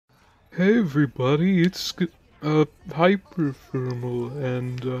Hey everybody, it's Hyperthermal,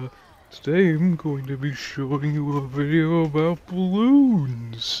 and today I'm going to be showing you a video about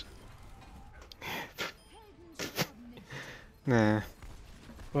balloons. Nah,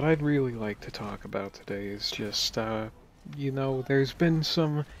 what I'd really like to talk about today is just, there's been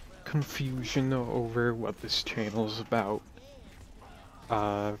some confusion over what this channel's about.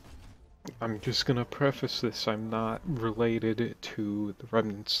 Uh, I'm just gonna preface this, I'm not related to the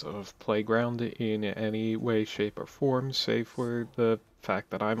remnants of Playground in any way, shape, or form, save for the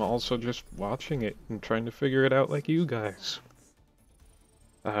fact that I'm also just watching it and trying to figure it out like you guys.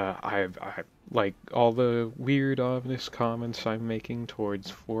 I like all the weird, ominous comments I'm making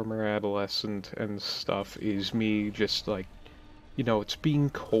towards former adolescent and stuff is me just like, it's being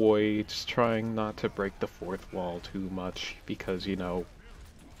coy, it's trying not to break the fourth wall too much because,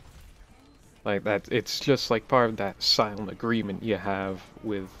 like that, it's just like part of that silent agreement you have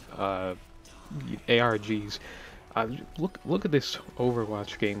with ARGs. Look at this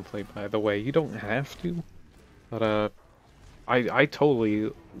Overwatch gameplay, by the way. You don't have to, but I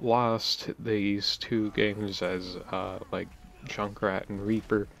totally lost these two games as like Junkrat and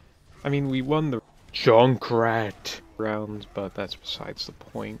Reaper. I mean, we won the Junkrat rounds, but that's besides the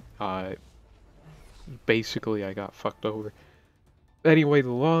point. Basically, I got fucked over. Anyway,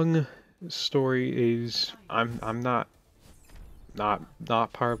 the long story is I'm not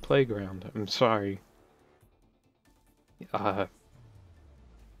part of Playground. I'm sorry. Uh,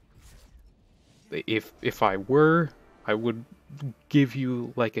 if I were, I would give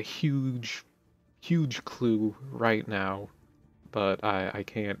you like a huge clue right now, but I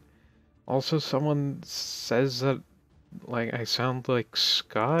can't. Also, someone says that like I sound like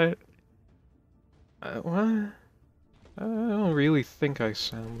Scott. What? I don't really think I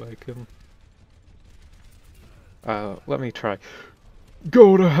sound like him. Let me try.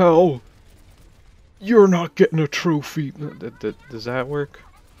 Go to hell! You're not getting a trophy! Does that work?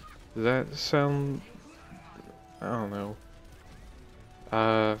 Does that sound... I don't know.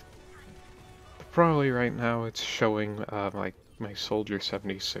 Uh, probably right now it's showing, like, my Soldier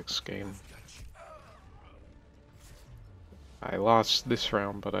 76 game. I lost this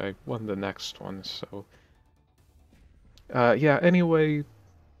round, but I won the next one, so... yeah, anyway,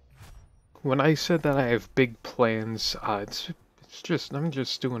 when I said that I have big plans, it's just, I'm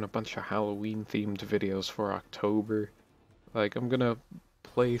just doing a bunch of Halloween-themed videos for October. Like, I'm gonna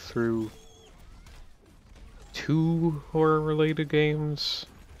play through 2 horror-related games,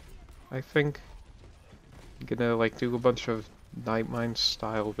 I think. I'm gonna, like, do a bunch of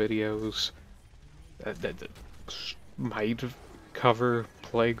Nightmine-style videos that might cover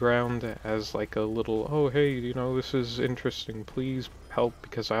Playground as, like, a little, oh, hey, this is interesting, please help,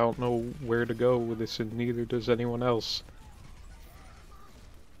 because I don't know where to go with this, and neither does anyone else.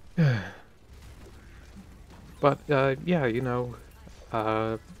 But, yeah,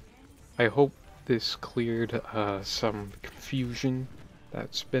 I hope this cleared, some confusion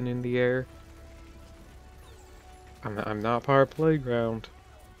that's been in the air. I'm not part of Playground.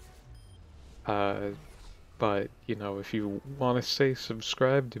 But, if you want to say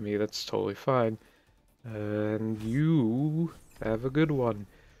subscribe to me, that's totally fine. And you have a good one.